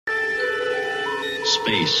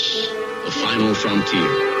Space, the final frontier.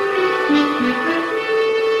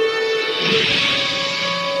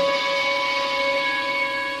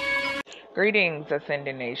 Greetings,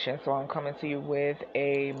 Ascending Nation. So I'm coming to you with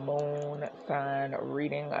a moon sign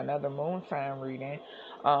reading, another moon sign reading.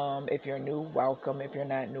 If you're new, welcome. If you're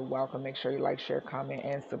not new, welcome. Make sure you like, share, comment,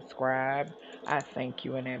 and subscribe. I thank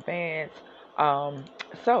you in advance.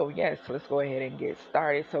 So yes, let's go ahead and get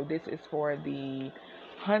started. So this is for the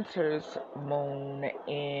Hunter's moon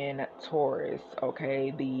in Taurus,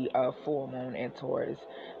 okay? The full moon in Taurus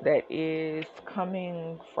that is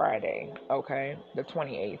coming Friday, okay? The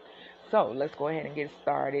 28th. So let's go ahead and get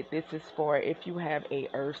started. This is for if you have a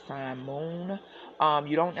earth sign moon.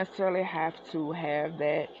 You don't necessarily have to have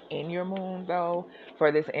that in your moon though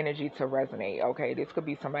for this energy to resonate. Okay, this could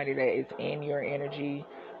be somebody that is in your energy.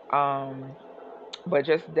 Um, but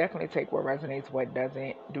just definitely take what resonates, what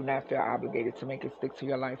doesn't. Do not feel obligated to make it stick to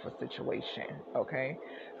your life or situation. Okay,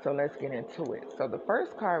 so let's get into it. So the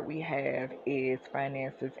first card we have is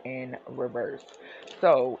finances in reverse.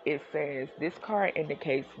 So it says this card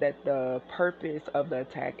indicates that the purpose of the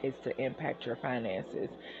attack is to impact your finances.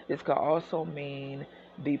 This could also mean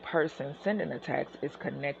the person sending attacks is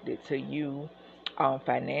connected to you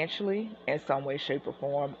financially in some way, shape, or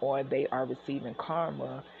form, or they are receiving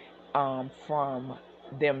karma from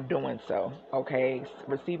them doing so, okay?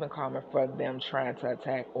 Receiving karma for them trying to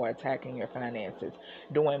attack or attacking your finances,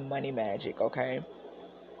 doing money magic, okay?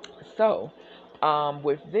 So,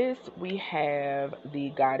 with this, we have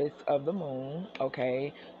the goddess of the moon,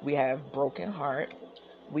 okay? We have broken heart,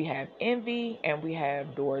 we have envy, and we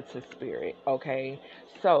have door to spirit, okay?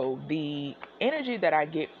 So the energy that I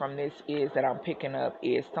get from this is that I'm picking up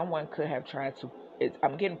is someone could have tried to,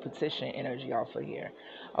 I'm getting petition energy off of here,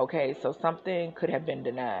 okay? So something could have been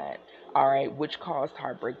denied, all right, which caused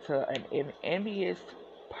heartbreak to an envious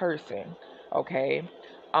person, okay?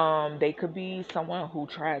 They could be someone who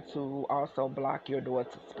tried to also block your door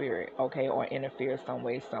to spirit, okay, or interfere some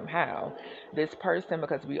way, somehow. This person,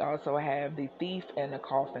 because we also have the thief and the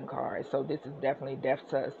coffin card, so this is definitely death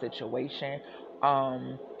to a situation.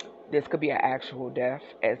 Um, this could be an actual death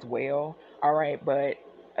as well, all right, but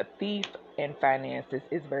a thief in finances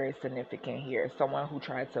is very significant here. Someone who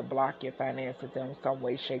tried to block your finances in some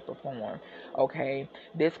way, shape, or form. Okay,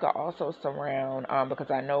 this could also surround, because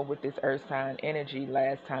I know with this earth sign energy,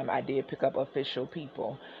 last time I did pick up official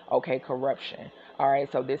people. Okay, corruption. All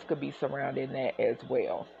right, so this could be surrounding that as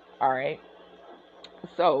well. All right.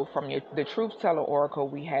 So from the truth teller oracle,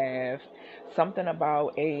 we have something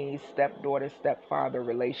about a stepdaughter stepfather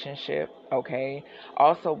relationship. Okay.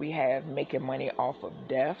 Also, we have making money off of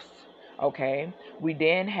deaths. Okay. We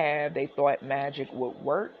then have they thought magic would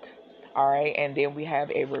work. All right, and then we have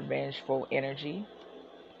a revengeful energy.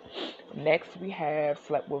 Next, we have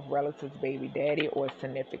slept with relatives, baby daddy, or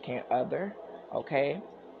significant other. Okay.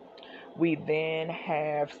 We then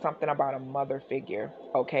have something about a mother figure,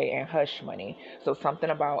 okay, and hush money. So something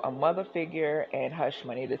about a mother figure and hush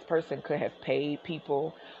money. This person could have paid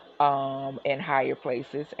people in higher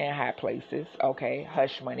places and high places, okay,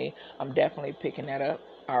 hush money. I'm definitely picking that up.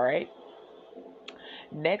 All right.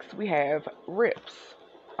 Next, we have rips.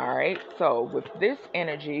 All right, so with this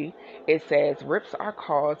energy, it says rips are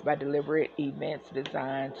caused by deliberate events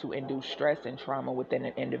designed to induce stress and trauma within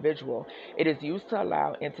an individual. It is used to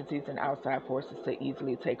allow entities and outside forces to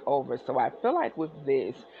easily take over. So I feel like with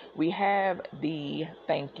this, we have the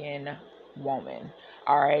thinking woman.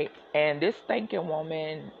 All right, and this thinking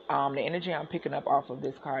woman, the energy I'm picking up off of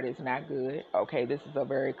this card is not good. Okay, this is a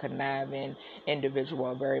very conniving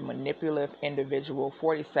individual, a very manipulative individual.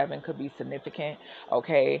 47 could be significant.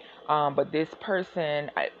 Okay, but this person,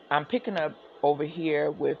 I'm picking up over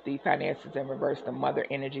here with the finances in reverse. The mother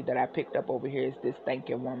energy that I picked up over here is this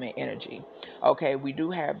thinking woman energy. Okay, we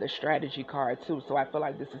do have the strategy card too, so I feel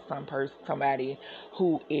like this is somebody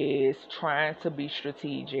who is trying to be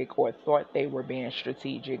strategic or thought they were being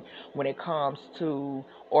strategic when it comes to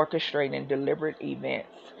orchestrating deliberate events,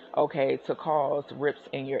 okay, to cause rips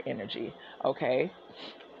in your energy. Okay,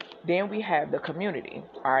 then we have the community.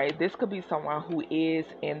 All right, this could be someone who is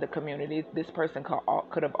in the community. This person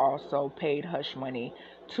could have also paid hush money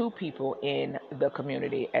to people in the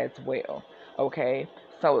community as well. Okay,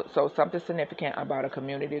 so something significant about a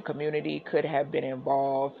community. Community could have been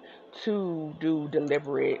involved to do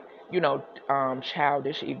deliberate,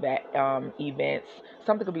 childish events.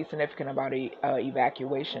 Something could be significant about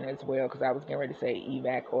evacuation as well, because I was getting ready to say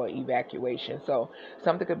evac or evacuation. So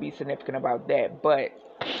something could be significant about that, but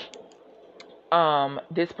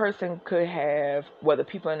this person could have, well, the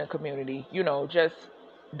people in the community, just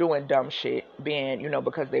doing dumb shit, being,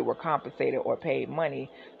 because they were compensated or paid money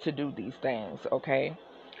to do these things, okay?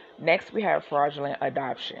 Next, we have fraudulent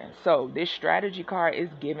adoption. So this strategy card is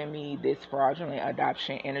giving me this fraudulent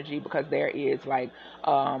adoption energy because there is like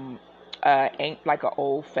um ink, like an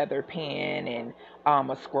old feather pen, and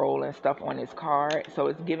a scroll and stuff on this card. So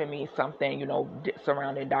it's giving me something,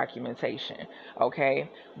 surrounding documentation.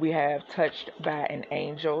 Okay, we have touched by an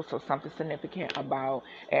angel, so something significant about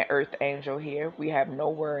an earth angel here. We have no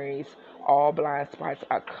worries, all blind spots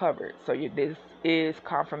are covered. So this is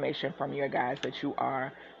confirmation from your guys that you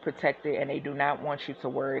are protected, and they do not want you to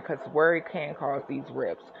worry, because worry can cause these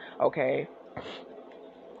rips. Okay,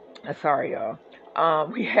 sorry, y'all.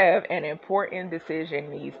 We have an important decision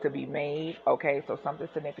needs to be made. Okay, so something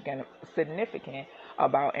significant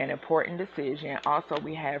about an important decision. Also,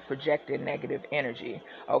 we have projected negative energy.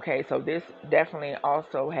 Okay, so this definitely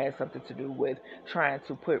also has something to do with trying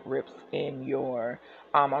to put rips in your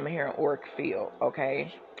I'm hearing auric field.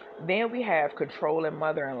 Okay, then we have controlling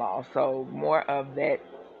mother-in-law. So more of that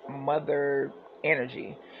mother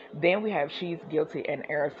energy. Then we have she's guilty and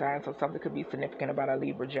air sign, so something could be significant about a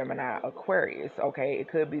Libra, Gemini, Aquarius. Okay, it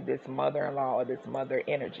could be this mother-in-law or this mother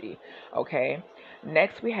energy. Okay.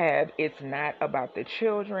 Next we have it's not about the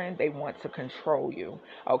children; they want to control you.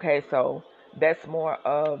 Okay, so that's more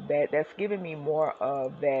of that. That's giving me more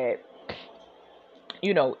of that,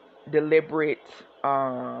 you know, deliberate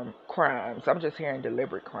crimes. I'm just hearing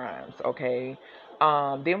deliberate crimes, okay?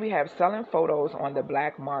 Then we have selling photos on the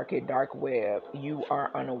black market, dark web. You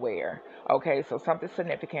are unaware. Okay, so something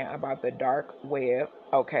significant about the dark web,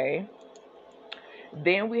 okay?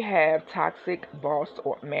 Then we have toxic boss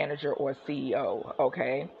or manager or CEO,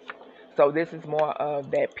 okay? So this is more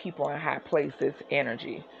of that people in high places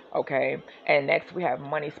energy, okay? And next we have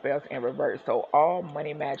money spells in reverse. So all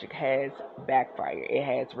money magic has backfired. It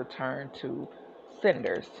has returned to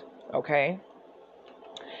senders, okay?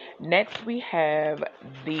 Next we have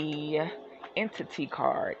the entity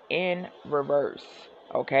card in reverse,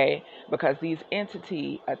 okay? Because these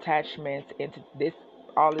entity attachments into this,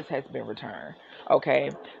 all this has been returned. Okay,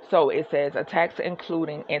 so it says attacks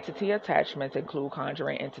including entity attachments include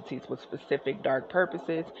conjuring entities with specific dark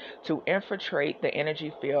purposes to infiltrate the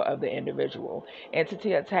energy field of the individual.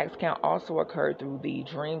 Entity attacks can also occur through the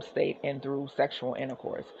dream state and through sexual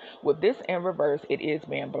intercourse. With this in reverse, it is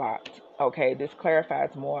being blocked. Okay, this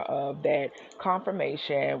clarifies more of that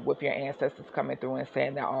confirmation with your ancestors coming through and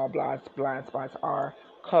saying that all blind spots are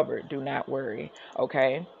covered. Do not worry.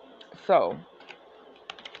 Okay, so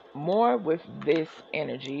more with this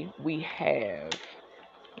energy, we have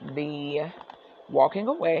the walking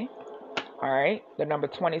away. All right, the number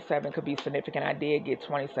 27 could be significant. I did get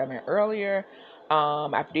 27 earlier.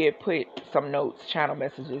 I did put some notes, channel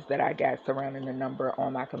messages that I got surrounding the number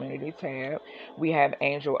on my community tab. We have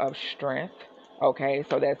angel of strength. Okay,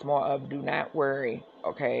 so that's more of do not worry.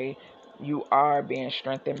 Okay, you are being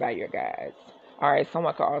strengthened by your guides. All right,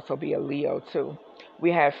 someone could also be a Leo too.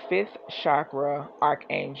 We have fifth chakra,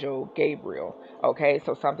 Archangel Gabriel. Okay,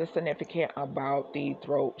 so something significant about the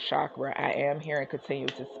throat chakra. I am hearing continue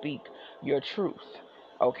to speak your truth.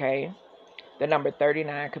 Okay, the number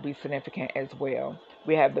 39 could be significant as well.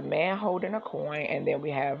 We have the man holding a coin, and then we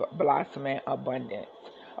have blossoming abundance.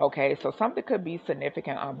 Okay, so something could be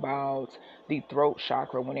significant about the throat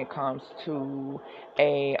chakra when it comes to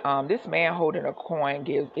a this man holding a coin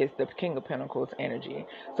gives is the King of Pentacles energy.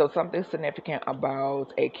 So something significant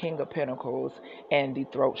about a King of Pentacles and the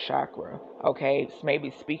throat chakra. Okay, so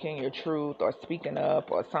maybe speaking your truth or speaking up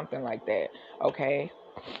or something like that. Okay,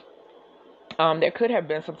 there could have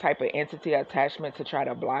been some type of entity attachment to try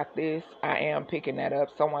to block this. I am picking that up.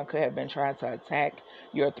 Someone could have been trying to attack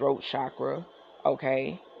your throat chakra.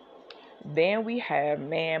 Okay. Then we have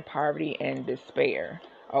man, poverty, and despair.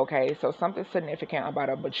 Okay, so something significant about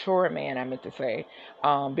a mature man, I meant to say,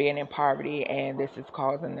 being in poverty, and this is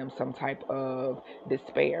causing them some type of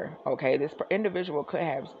despair. Okay, this individual could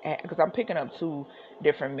have, because I'm picking up two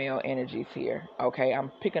different male energies here. Okay, I'm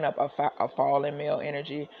picking up a fallen male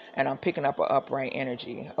energy, and I'm picking up an upright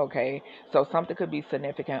energy. Okay, so something could be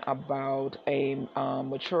significant about a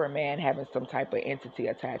mature man having some type of entity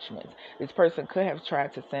attachment. This person could have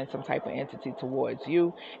tried to send some type of entity towards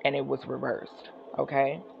you, and it was reversed.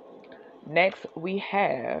 Okay. Next, we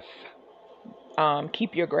have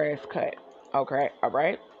keep your grass cut. Okay. All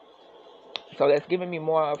right. So that's giving me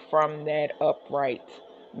more from that upright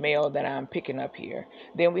male that I'm picking up here.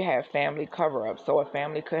 Then we have family cover up. So a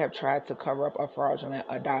family could have tried to cover up a fraudulent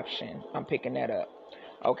adoption. I'm picking that up.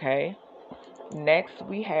 Okay. Next,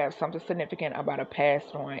 we have something significant about a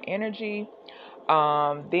passed on energy.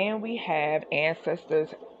 Then we have ancestors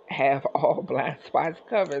have all blind spots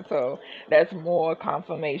covered. So that's more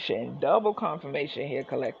confirmation, double confirmation here,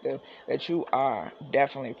 collective, that you are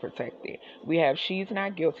definitely protected. We have she's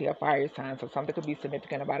not guilty of fire sign, so something could be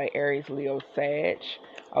significant about an Aries, Leo, Sag.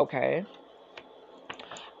 Okay.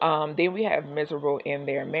 Then we have miserable in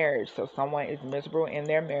their marriage. So someone is miserable in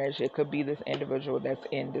their marriage. It could be this individual that's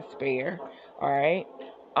in despair. All right.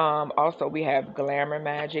 Also, we have glamour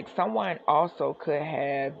magic. Someone also could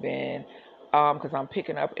have been, because I'm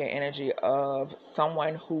picking up an energy of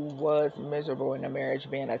someone who was miserable in a marriage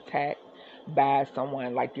being attacked by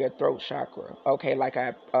someone like your throat chakra. Okay, like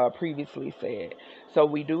I previously said. So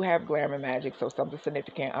we do have glamour magic. So something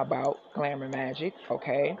significant about glamour magic.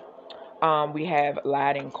 Okay. We have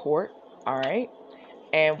Lied in Court, all right,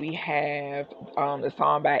 and we have the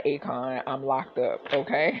song by Akon, I'm Locked Up,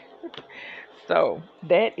 okay. So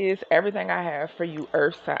that is everything I have for you,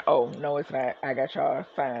 Earth sign. Oh no, it's not. I got y'all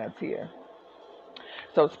signs here.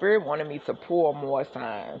 So Spirit wanted me to pull more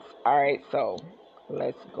signs. All right, so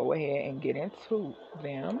let's go ahead and get into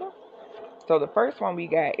them. So the first one we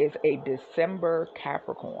got is a December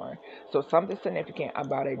Capricorn. So something significant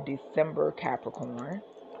about a December Capricorn.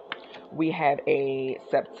 We have a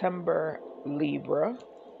September Libra,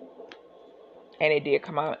 and it did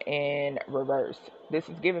come out in reverse. This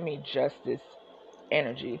is giving me justice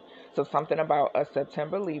energy. So something about a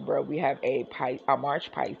September Libra. We have a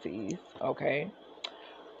March Pisces. Okay.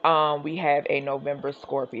 We have a November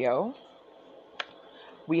Scorpio.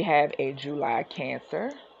 We have a July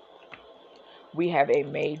Cancer. We have a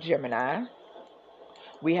May Gemini.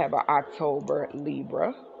 We have an October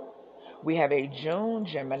Libra. We have a June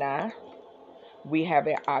Gemini. We have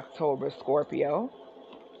an October Scorpio.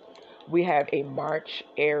 We have a March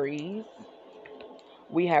Aries.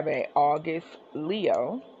 We have an August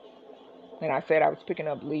Leo. And I said I was picking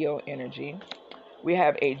up Leo energy. We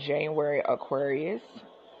have a January Aquarius.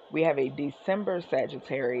 We have a December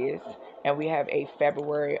Sagittarius. And we have a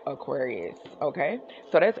February Aquarius. Okay?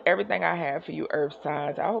 So that's everything I have for you, Earth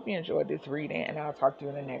signs. I hope you enjoyed this reading, and I'll talk to you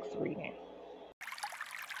in the next reading.